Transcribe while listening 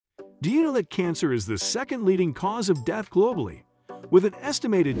Do you know that cancer is the second leading cause of death globally, with an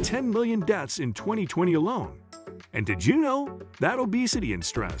estimated 10 million deaths in 2020 alone? And did you know that obesity and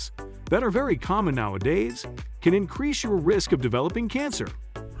stress, that are very common nowadays, can increase your risk of developing cancer?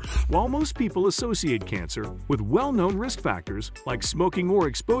 While most people associate cancer with well-known risk factors like smoking or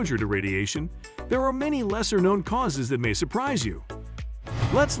exposure to radiation, there are many lesser-known causes that may surprise you.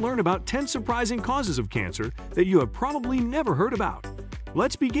 Let's learn about 10 surprising causes of cancer that you have probably never heard about.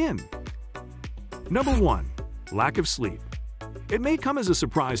 Let's begin. Number 1. Lack of sleep. It may come as a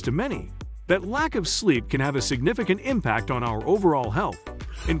surprise to many that lack of sleep can have a significant impact on our overall health,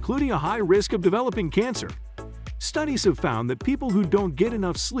 including a high risk of developing cancer. Studies have found that people who don't get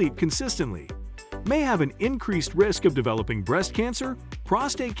enough sleep consistently may have an increased risk of developing breast cancer,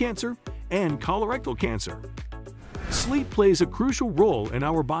 prostate cancer, and colorectal cancer. Sleep plays a crucial role in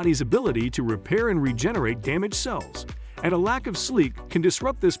our body's ability to repair and regenerate damaged cells, and a lack of sleep can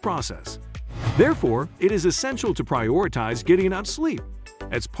disrupt this process. Therefore, it is essential to prioritize getting enough sleep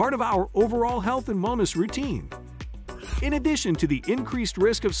as part of our overall health and wellness routine. In addition to the increased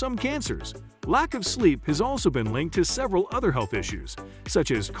risk of some cancers, lack of sleep has also been linked to several other health issues, such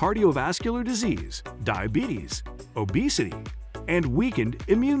as cardiovascular disease, diabetes, obesity, and weakened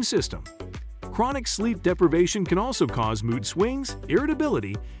immune system. Chronic sleep deprivation can also cause mood swings,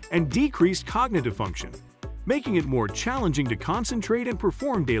 irritability, and decreased cognitive function, making it more challenging to concentrate and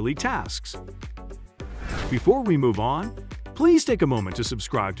perform daily tasks. Before we move on, please take a moment to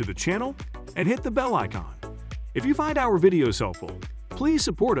subscribe to the channel and hit the bell icon. If you find our videos helpful, please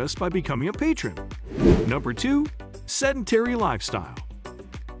support us by becoming a patron. Number 2. Sedentary lifestyle.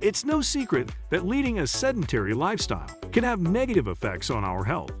 It's no secret that leading a sedentary lifestyle can have negative effects on our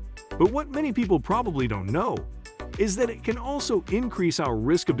health. But what many people probably don't know is that it can also increase our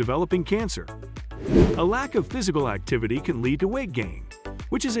risk of developing cancer. A lack of physical activity can lead to weight gain,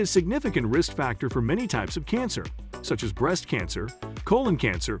 which is a significant risk factor for many types of cancer, such as breast cancer, colon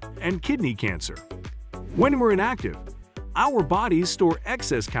cancer, and kidney cancer. When we're inactive, our bodies store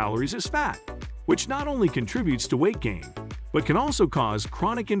excess calories as fat, which not only contributes to weight gain, but can also cause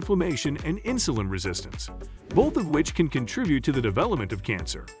chronic inflammation and insulin resistance, both of which can contribute to the development of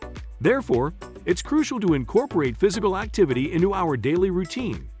cancer. Therefore, it's crucial to incorporate physical activity into our daily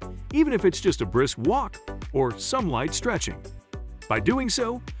routine, even if it's just a brisk walk or some light stretching. By doing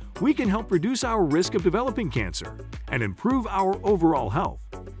so, we can help reduce our risk of developing cancer and improve our overall health.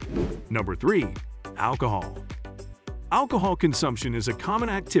 Number 3. Alcohol. Alcohol consumption is a common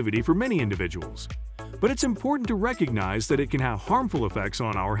activity for many individuals, but it's important to recognize that it can have harmful effects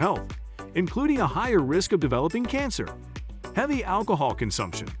on our health, including a higher risk of developing cancer. Heavy alcohol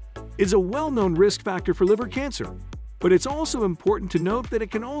consumption is a well-known risk factor for liver cancer, but it's also important to note that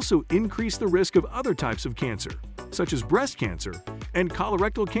it can also increase the risk of other types of cancer, such as breast cancer and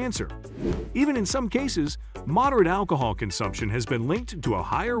colorectal cancer. Even in some cases, moderate alcohol consumption has been linked to a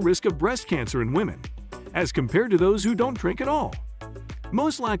higher risk of breast cancer in women, as compared to those who don't drink at all.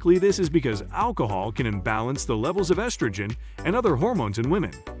 Most likely, this is because alcohol can imbalance the levels of estrogen and other hormones in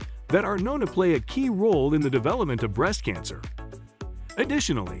women that are known to play a key role in the development of breast cancer.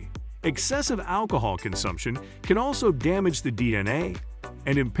 Additionally, excessive alcohol consumption can also damage the DNA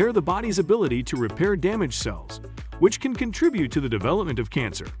and impair the body's ability to repair damaged cells, which can contribute to the development of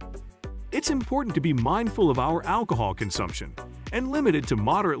cancer. It's important to be mindful of our alcohol consumption and limit it to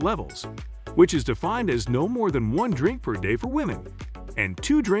moderate levels, which is defined as no more than 1 drink per day for women and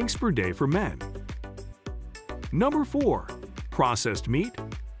 2 drinks per day for men. Number 4. Processed meat.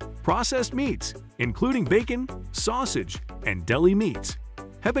 Processed meats, including bacon, sausage, and deli meats,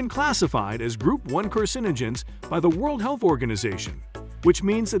 have been classified as Group 1 carcinogens by the World Health Organization, which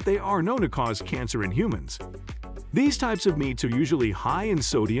means that they are known to cause cancer in humans. These types of meats are usually high in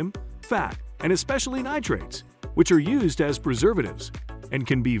sodium, fat, and especially nitrates, which are used as preservatives and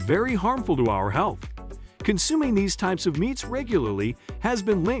can be very harmful to our health. Consuming these types of meats regularly has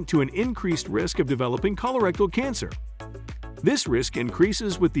been linked to an increased risk of developing colorectal cancer. This risk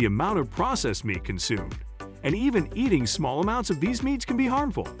increases with the amount of processed meat consumed, and even eating small amounts of these meats can be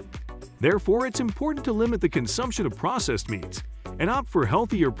harmful. Therefore, it's important to limit the consumption of processed meats and opt for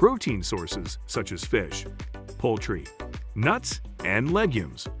healthier protein sources such as fish, poultry, nuts, and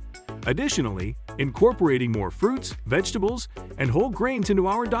legumes. Additionally, incorporating more fruits, vegetables, and whole grains into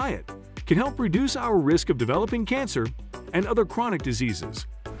our diet can help reduce our risk of developing cancer and other chronic diseases.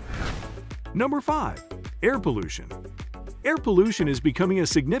 Number 5. Air pollution. Air pollution is becoming a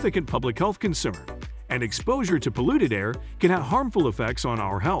significant public health concern, and exposure to polluted air can have harmful effects on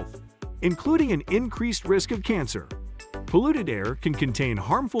our health, including an increased risk of cancer. Polluted air can contain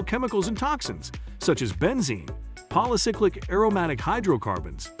harmful chemicals and toxins, such as benzene, polycyclic aromatic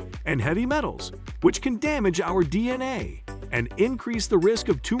hydrocarbons, and heavy metals, which can damage our DNA and increase the risk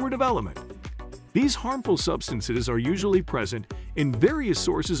of tumor development. These harmful substances are usually present in various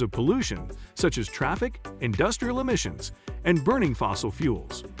sources of pollution, such as traffic, industrial emissions, and burning fossil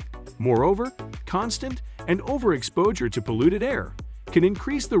fuels. Moreover, constant and overexposure to polluted air can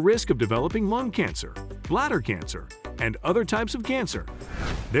increase the risk of developing lung cancer, bladder cancer, and other types of cancer.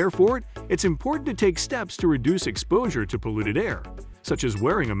 Therefore, it's important to take steps to reduce exposure to polluted air, such as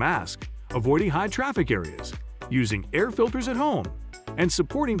wearing a mask, avoiding high traffic areas, using air filters at home, and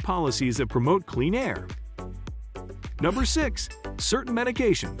supporting policies that promote clean air. Number 6. Certain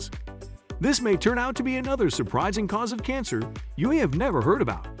medications. This may turn out to be another surprising cause of cancer you may have never heard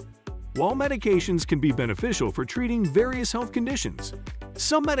about. While medications can be beneficial for treating various health conditions,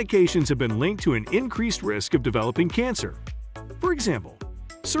 some medications have been linked to an increased risk of developing cancer. For example,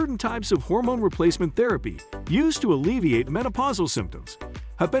 certain types of hormone replacement therapy used to alleviate menopausal symptoms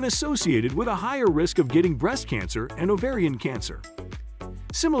have been associated with a higher risk of getting breast cancer and ovarian cancer.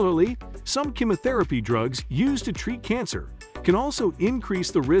 Similarly, some chemotherapy drugs used to treat cancer can also increase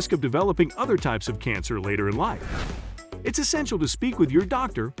the risk of developing other types of cancer later in life. It's essential to speak with your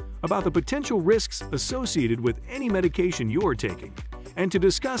doctor about the potential risks associated with any medication you are taking and to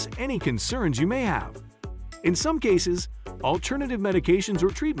discuss any concerns you may have. In some cases, alternative medications or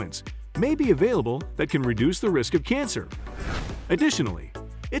treatments may be available that can reduce the risk of cancer. Additionally,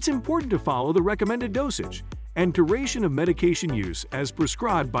 it's important to follow the recommended dosage and duration of medication use as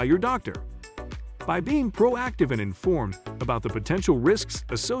prescribed by your doctor. By being proactive and informed about the potential risks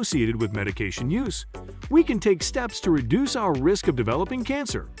associated with medication use, we can take steps to reduce our risk of developing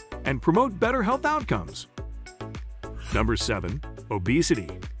cancer and promote better health outcomes. Number 7. Obesity.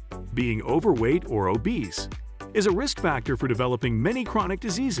 Being overweight or obese is a risk factor for developing many chronic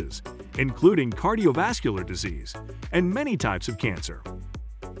diseases, including cardiovascular disease and many types of cancer.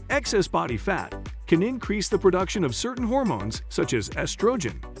 Excess body fat can increase the production of certain hormones such as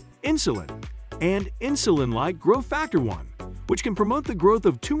estrogen, insulin, and insulin-like growth factor 1, which can promote the growth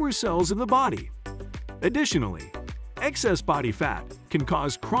of tumor cells in the body. Additionally, excess body fat can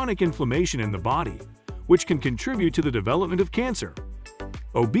cause chronic inflammation in the body, which can contribute to the development of cancer.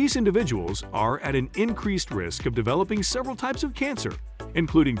 Obese individuals are at an increased risk of developing several types of cancer,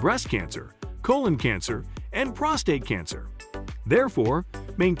 including breast cancer, colon cancer, and prostate cancer. Therefore,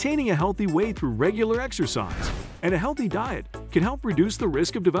 maintaining a healthy weight through regular exercise and a healthy diet can help reduce the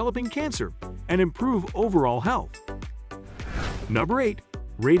risk of developing cancer and improve overall health. Number 8.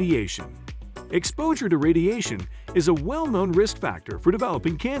 Radiation. Exposure to radiation is a well-known risk factor for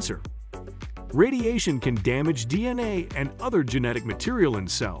developing cancer. Radiation can damage DNA and other genetic material in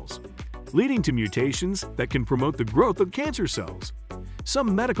cells, leading to mutations that can promote the growth of cancer cells.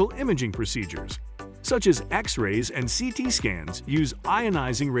 Some medical imaging procedures, such as X-rays and CT scans, use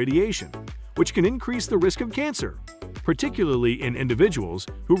ionizing radiation, which can increase the risk of cancer, particularly in individuals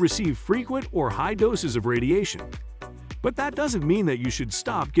who receive frequent or high doses of radiation. But that doesn't mean that you should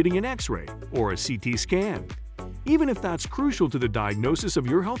stop getting an X-ray or a CT scan, even if that's crucial to the diagnosis of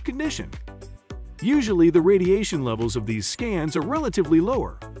your health condition. Usually, the radiation levels of these scans are relatively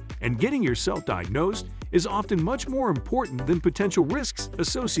lower, and getting yourself diagnosed is often much more important than potential risks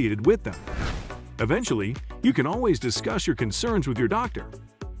associated with them. Eventually, you can always discuss your concerns with your doctor.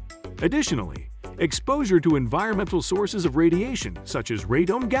 Additionally, exposure to environmental sources of radiation, such as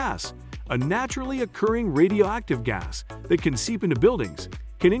radon gas, a naturally occurring radioactive gas that can seep into buildings,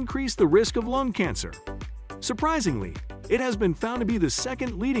 can increase the risk of lung cancer. Surprisingly, it has been found to be the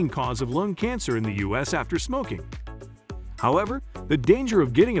second leading cause of lung cancer in the U.S. after smoking. However, the danger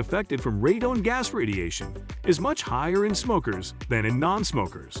of getting affected from radon gas radiation is much higher in smokers than in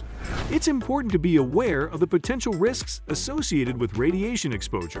non-smokers. It's important to be aware of the potential risks associated with radiation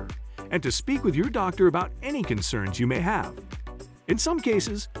exposure and to speak with your doctor about any concerns you may have. In some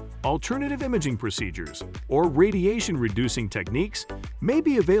cases, alternative imaging procedures or radiation-reducing techniques may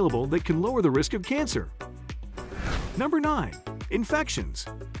be available that can lower the risk of cancer. Number 9. Infections.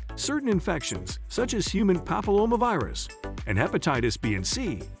 Certain infections, such as human papillomavirus and hepatitis B and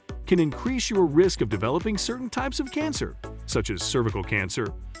C, can increase your risk of developing certain types of cancer, such as cervical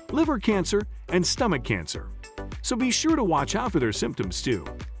cancer, liver cancer, and stomach cancer. So be sure to watch out for their symptoms too.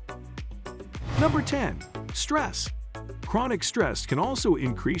 Number 10. Stress. Chronic stress can also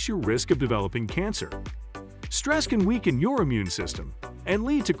increase your risk of developing cancer. Stress can weaken your immune system and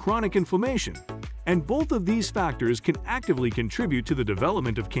lead to chronic inflammation, and both of these factors can actively contribute to the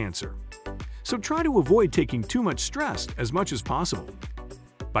development of cancer. So try to avoid taking too much stress as much as possible.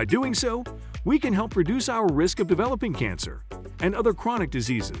 By doing so, we can help reduce our risk of developing cancer and other chronic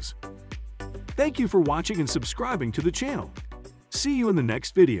diseases. Thank you for watching and subscribing to the channel. See you in the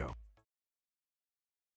next video.